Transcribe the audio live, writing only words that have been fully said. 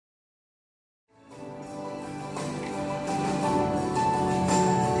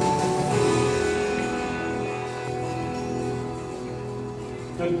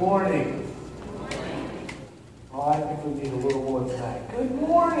Good morning. Oh, I think we need a little more than that. Good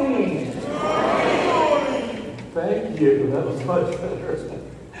morning. Good morning. Thank you. That was much better.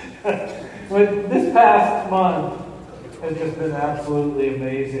 This past month has just been absolutely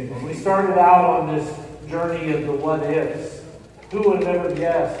amazing. When we started out on this journey of the what ifs, who would have ever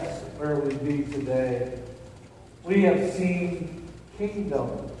guessed where we'd be today? We have seen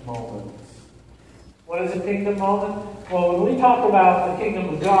kingdom moments. What is a kingdom moment? Well, when we talk about the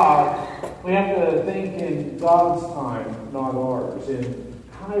kingdom of God, we have to think in God's time, not ours. In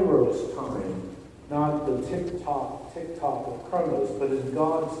Kairos time, not the tick-tock of Chronos, but in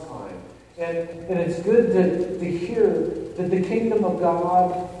God's time. And it's good to hear that the kingdom of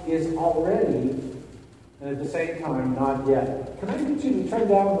God is already, and at the same time, not yet. Can I get you to turn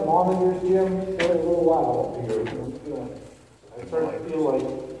down the monitors, Jim? They're a little loud up here. I start to feel like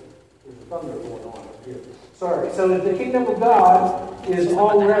there's thunder going on up here. Sorry. So the kingdom of God is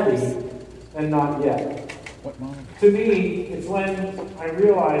already and not yet. To me, it's when I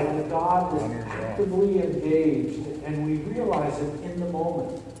realize that God is actively engaged, and we realize it in the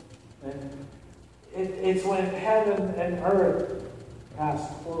moment. And it's when heaven and earth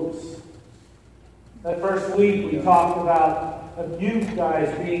pass close. That first week we talked about you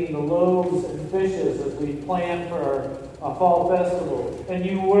guys being the loaves and fishes as we planned for our fall festival. And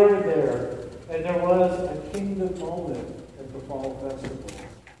you were there. And there was a kingdom moment at the fall festival.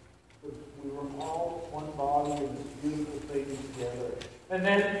 We were all one body in this beautiful thing together. And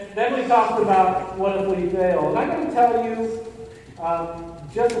then we talked about what if we fail. And I'm going to tell you,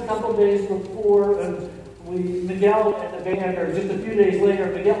 just a couple days before, Miguel and the band, or just a few days later,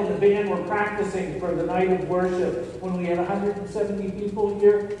 Miguel and the band were practicing for the night of worship when we had 170 people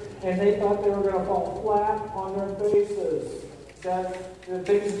here, and they thought they were going to fall flat on their faces. That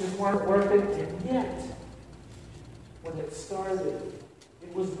things just weren't working, and yet, when it started,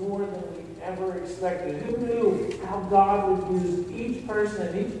 it was more than we ever expected. Who knew how God would use each person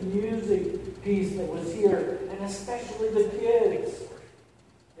and each music piece that was here, and especially the kids?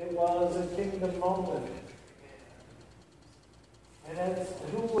 It was a kingdom moment. And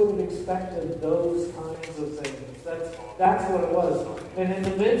who would have expected those kinds of things? That's what it was. And in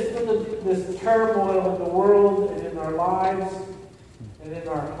the midst of this turmoil in the world and in our lives and in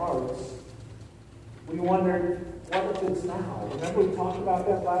our hearts, we wondered, what if it's now? Remember we talked about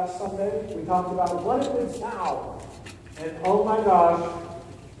that last Sunday? We talked about, what if it's now? And oh my gosh,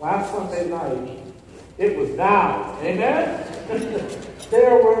 last Sunday night, it was now. Amen?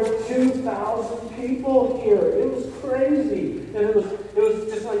 There were 2,000 people here. It was crazy. And it was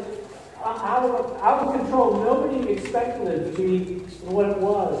just like out of control. Nobody expected it to be what it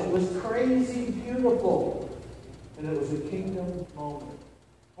was. It was crazy beautiful. And it was a kingdom moment.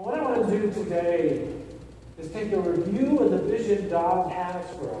 And what I want to do today is take a review of the vision God has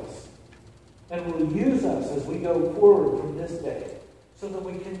for us. And will use us as we go forward from this day so that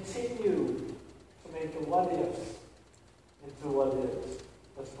we continue to make the what ifs into what is.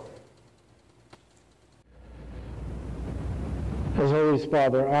 Let's pray. As always,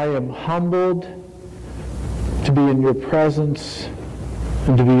 Father, I am humbled to be in your presence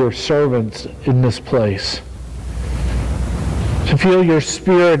and to be your servants in this place. To feel your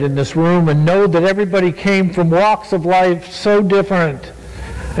spirit in this room and know that everybody came from walks of life so different,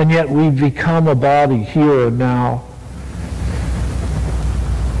 and yet we've become a body here and now.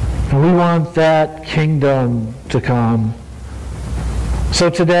 And we want that kingdom to come. So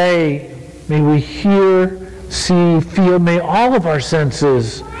today, may we hear, see, feel, may all of our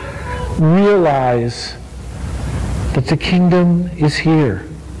senses realize that the kingdom is here,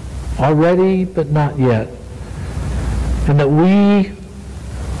 already but not yet. And that we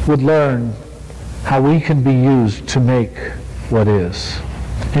would learn how we can be used to make what is.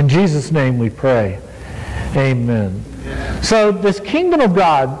 In Jesus' name we pray. Amen. So this kingdom of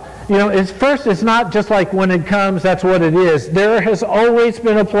God, it's not just like when it comes, that's what it is. There has always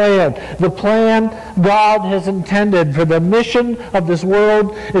been a plan. The plan God has intended for the mission of this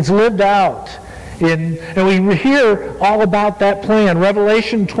world, it's lived out. And we hear all about that plan.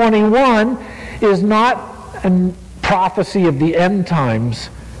 Revelation 21 is not a prophecy of the end times,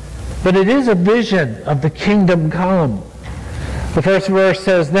 but it is a vision of the kingdom come. The first verse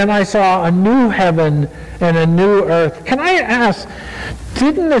says, "Then I saw a new heaven and a new earth." Can I ask,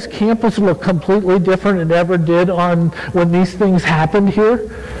 didn't this campus look completely different than it ever did when these things happened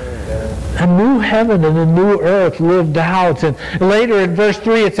here? A new heaven and a new earth lived out. And later in verse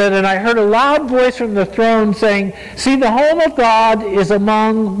 3 it said, "And I heard a loud voice from the throne saying, 'See, the home of God is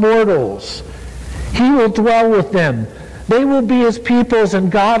among mortals. He will dwell with them. They will be his peoples,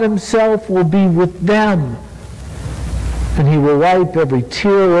 and God himself will be with them. and he will wipe every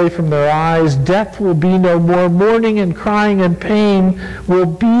tear away from their eyes. Death will be no more. Mourning and crying and pain will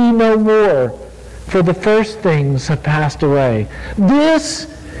be no more, for the first things have passed away. This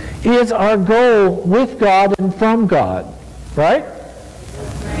is our goal with God and from God. Right?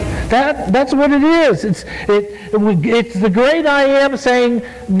 That's what it is. It's the great I Am saying,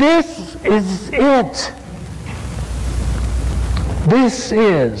 this is it. This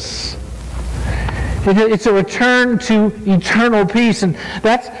is. It's a return to eternal peace. And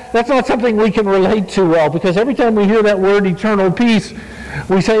that's not something we can relate to well, because every time we hear that word eternal peace,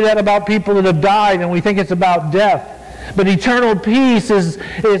 we say that about people that have died, and we think it's about death. But eternal peace is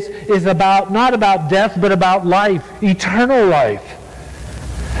about, not about death, but about life, eternal life.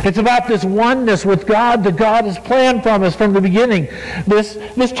 It's about this oneness with God that God has planned from us from the beginning. This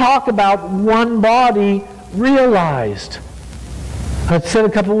talk about one body realized. I said a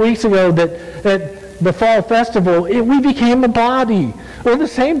couple of weeks ago that at the fall festival, we became a body. Well, the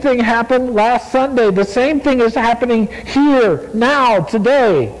same thing happened last Sunday. The same thing is happening here, now,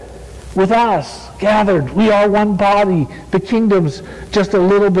 today, with us gathered. We are one body. The kingdom's just a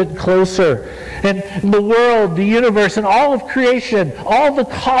little bit closer. And the world, the universe, and all of creation, all the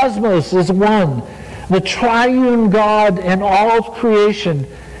cosmos is one. The triune God and all of creation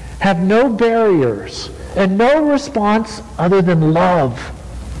have no barriers and no response other than love.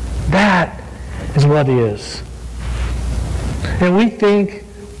 That is what is. And we think,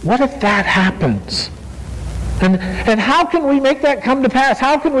 what if that happens? And how can we make that come to pass?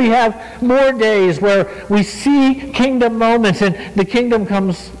 How can we have more days where we see kingdom moments and the kingdom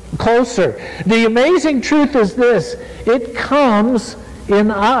comes closer? The amazing truth is this: it comes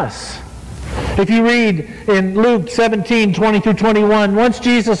in us. If you read in Luke 17:20-21, once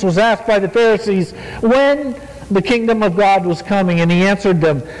Jesus was asked by the Pharisees when the kingdom of God was coming, and he answered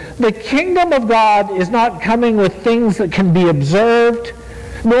them, the kingdom of God is not coming with things that can be observed,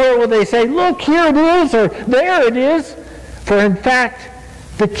 nor will they say, look, here it is, or there it is. For in fact,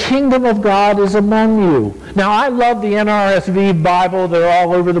 the kingdom of God is among you. Now, I love the NRSV Bible. They're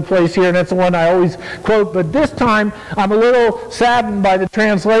all over the place here, and that's the one I always quote. But this time, I'm a little saddened by the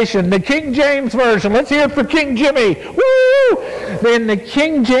translation. The King James Version. Let's hear it for King Jimmy. Woo! In the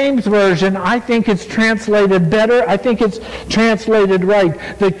King James Version, I think it's translated better. I think it's translated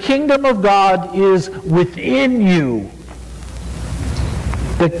right. The kingdom of God is within you.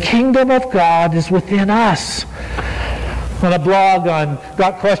 The kingdom of God is within us. On a blog on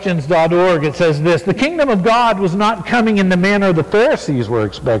gotquestions.org, it says this: the kingdom of God was not coming in the manner the Pharisees were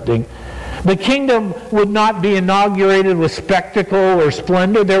expecting. The kingdom would not be inaugurated with spectacle or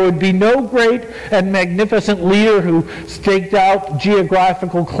splendor. There would be no great and magnificent leader who staked out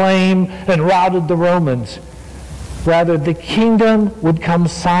geographical claim and routed the Romans. Rather, the kingdom would come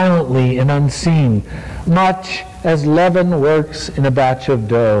silently and unseen, much as leaven works in a batch of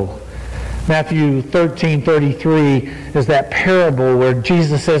dough. Matthew 13:33 is that parable where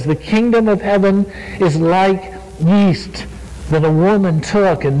Jesus says, the kingdom of heaven is like yeast that a woman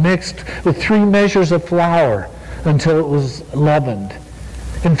took and mixed with 3 measures of flour until it was leavened.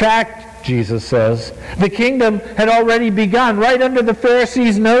 In fact, Jesus says, the kingdom had already begun right under the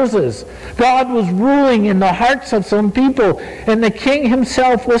Pharisees' noses. God was ruling in the hearts of some people, and the king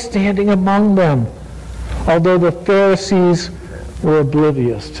himself was standing among them, although the Pharisees were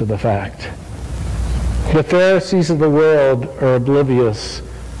oblivious to the fact. The Pharisees of the world are oblivious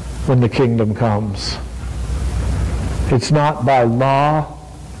when the kingdom comes. It's not by law,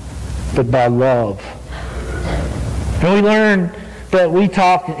 but by love. And we learn that we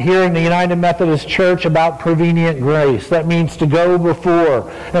talk here in the United Methodist Church about prevenient grace. That means to go before.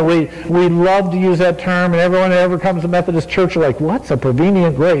 And we love to use that term, and everyone that ever comes to Methodist Church are like, what's a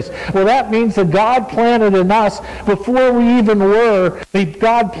prevenient grace? Well, that means that God planted in us, before we even were,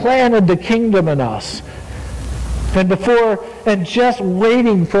 God planted the kingdom in us. And just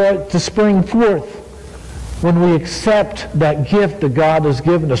waiting for it to spring forth. When we accept that gift that God has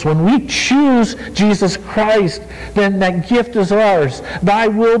given us, when we choose Jesus Christ, then that gift is ours. Thy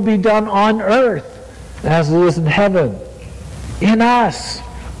will be done on earth as it is in heaven. In us.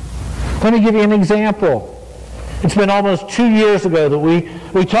 Let me give you an example. It's been almost 2 years ago that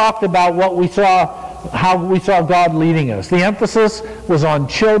we talked about what we saw, how we saw God leading us. The emphasis was on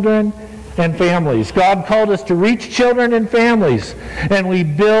children and families. God called us to reach children and families. And we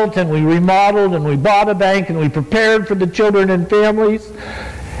built and we remodeled and we bought a bank and we prepared for the children and families.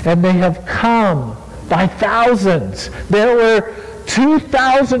 And they have come by thousands. There were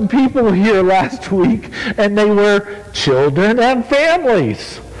 2,000 people here last week, and they were children and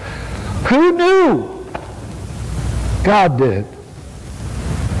families. Who knew? God did.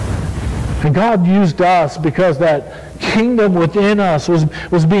 And God used us because that kingdom within us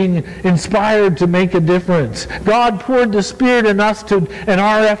was being inspired to make a difference. God poured the Spirit in us and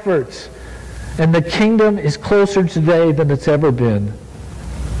our efforts. And the kingdom is closer today than it's ever been.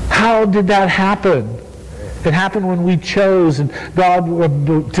 How did that happen? It happened when we chose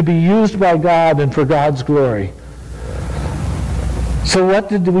to be used by God and for God's glory. So what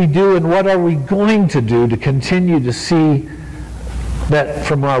did we do, and what are we going to do to continue to see that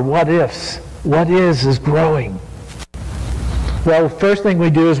from our what ifs, what is growing? Well, the first thing we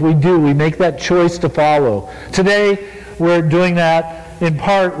do is we make that choice to follow. Today, we're doing that in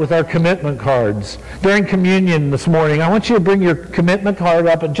part with our commitment cards. During communion this morning, I want you to bring your commitment card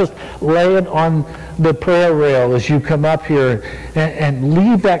up and just lay it on the prayer rail as you come up here and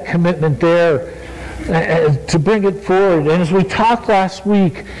leave that commitment there to bring it forward. And as we talked last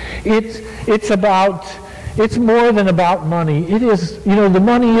week, it's more than about money. It is, the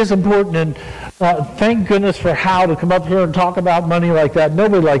money is important, and thank goodness for Hal to come up here and talk about money like that.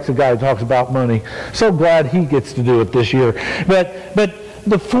 Nobody likes a guy who talks about money. So glad he gets to do it this year. But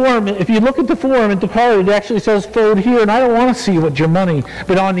the form, if you look at the form at the card, it actually says forward here, and I don't want to see what your money,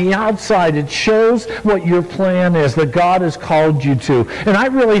 but on the outside it shows what your plan is, that God has called you to. And I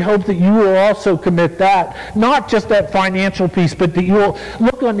really hope that you will also commit that, not just that financial piece, but that you will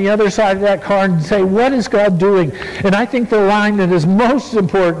look on the other side of that card and say, what is God doing? And I think the line that is most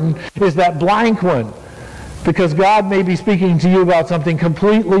important is that blank one, because God may be speaking to you about something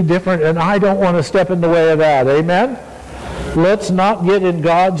completely different, and I don't want to step in the way of that. Amen? Let's not get in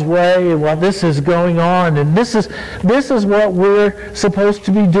God's way while this is going on. And this is what we're supposed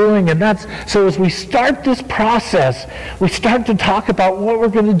to be doing. And so as we start this process, we start to talk about what we're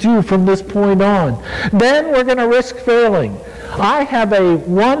going to do from this point on. Then we're going to risk failing. I have a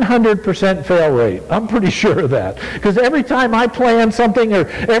 100% fail rate. I'm pretty sure of that. Because every time I plan something, or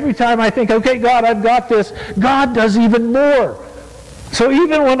every time I think, okay, God, I've got this, God does even more. So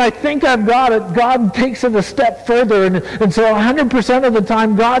even when I think I've got it, God takes it a step further. And so 100% of the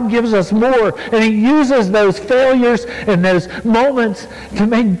time, God gives us more. And He uses those failures and those moments to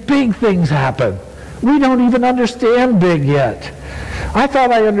make big things happen. We don't even understand big yet. I thought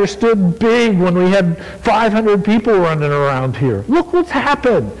I understood big when we had 500 people running around here. Look what's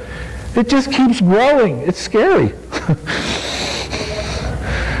happened. It just keeps growing. It's scary.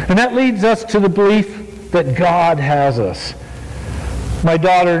 And that leads us to the belief that God has us. My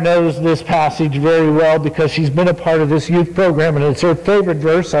daughter knows this passage very well because she's been a part of this youth program, and it's her favorite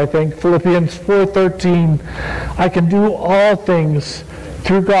verse, I think, Philippians 4:13. I can do all things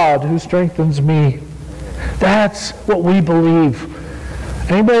through God who strengthens me. That's what we believe.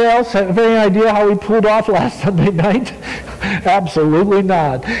 Anybody else have any idea how we pulled off last Sunday night? Absolutely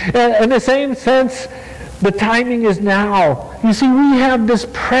not. In the same sense, the timing is now. You see, we have this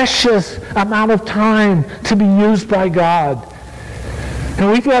precious amount of time to be used by God. And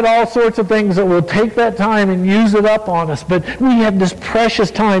we've got all sorts of things that will take that time and use it up on us. But we have this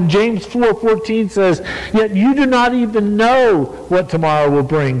precious time. James 4:14 says, yet you do not even know what tomorrow will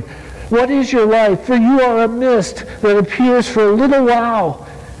bring. What is your life? For you are a mist that appears for a little while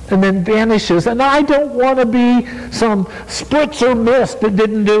and then vanishes. And I don't want to be some spritzer mist that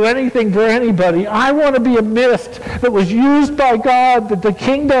didn't do anything for anybody. I want to be a mist that was used by God, that the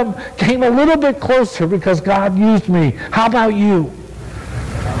kingdom came a little bit closer because God used me. How about you?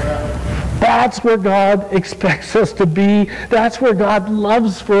 That's where God expects us to be. That's where God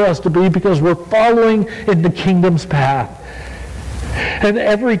loves for us to be, because we're following in the kingdom's path. And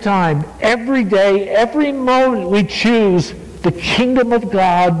every time, every day, every moment we choose, the kingdom of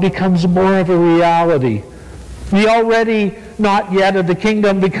God becomes more of a reality. The already not yet of the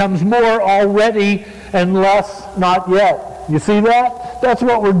kingdom becomes more already and less not yet. You see that? That's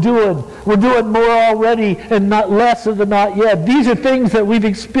what we're doing. We're doing more already and not less of the not yet. These are things that we've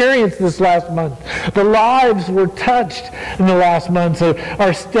experienced this last month. The lives were touched in the last month. So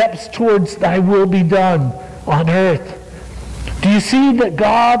our steps towards thy will be done on earth. Do you see that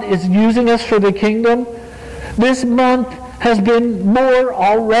God is using us for the kingdom? This month has been more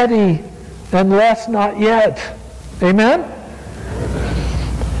already and less not yet. Amen?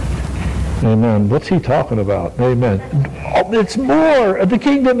 Amen. What's he talking about? Amen. It's more. The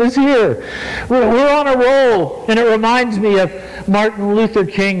kingdom is here. We're on a roll. And it reminds me of Martin Luther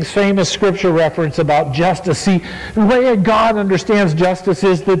King's famous scripture reference about justice. See, the way God understands justice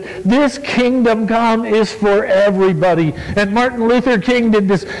is that this kingdom come is for everybody. And Martin Luther King did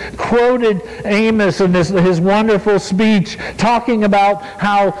this, quoted Amos in his wonderful speech talking about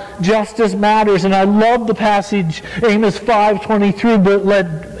how justice matters. And I love the passage, Amos 5:23,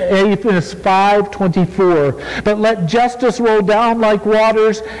 Amos 5:24. But let justice roll down like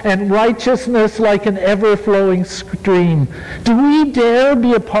waters and righteousness like an ever-flowing stream. Do we dare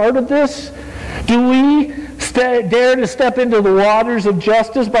be a part of this? Do we dare to step into the waters of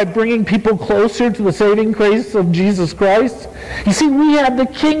justice by bringing people closer to the saving grace of Jesus Christ? You see, we have the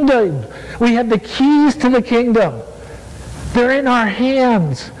kingdom. We have the keys to the kingdom. They're in our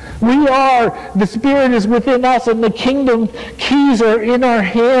hands. The Spirit is within us, and the kingdom keys are in our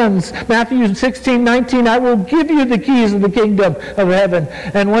hands. Matthew 16:19, I will give you the keys of the kingdom of heaven.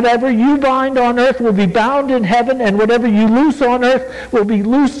 And whatever you bind on earth will be bound in heaven, and whatever you loose on earth will be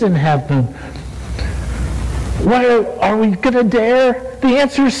loosed in heaven. Are we going to dare? The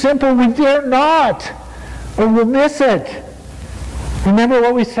answer is simple. We dare not, or we'll miss it. Remember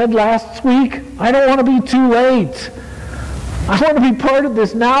what we said last week? I don't want to be too late. I want to be part of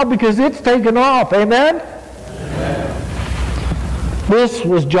this now because it's taken off. Amen? Amen? This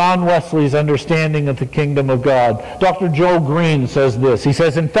was John Wesley's understanding of the kingdom of God. Dr. Joel Green says this. He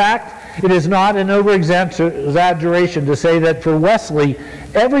says, in fact, it is not an over-exaggeration to say that for Wesley,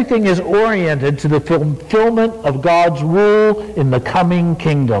 everything is oriented to the fulfillment of God's rule in the coming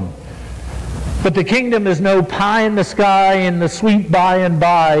kingdom. But the kingdom is no pie in the sky and the sweet by and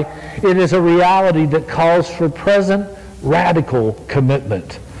by. It is a reality that calls for present radical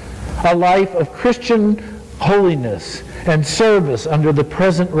commitment, a life of Christian holiness and service under the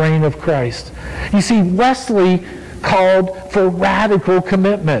present reign of Christ. You see, Wesley called for radical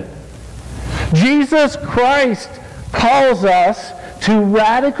commitment. Jesus Christ calls us to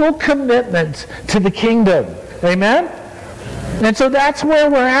radical commitment to the kingdom. Amen? And so that's where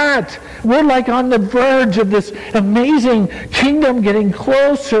we're at. We're like on the verge of this amazing kingdom getting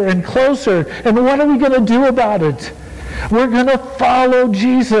closer and closer. And what are we going to do about it? We're going to follow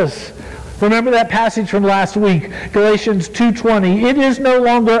Jesus. Remember that passage from last week, Galatians 2:20. It is no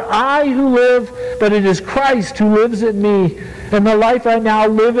longer I who live, but it is Christ who lives in me. And the life I now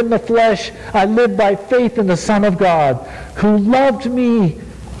live in the flesh, I live by faith in the Son of God, who loved me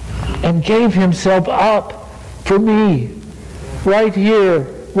and gave himself up for me. Right here,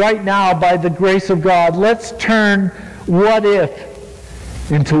 right now, by the grace of God, let's turn what if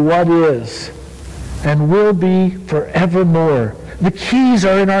into what is and will be forevermore. The keys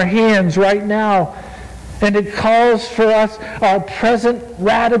are in our hands right now, and it calls for us our present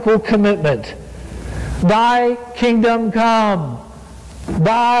radical commitment. Thy kingdom come,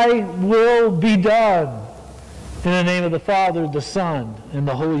 thy will be done. In the name of the Father, the Son, and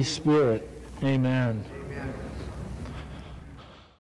the Holy Spirit. Amen.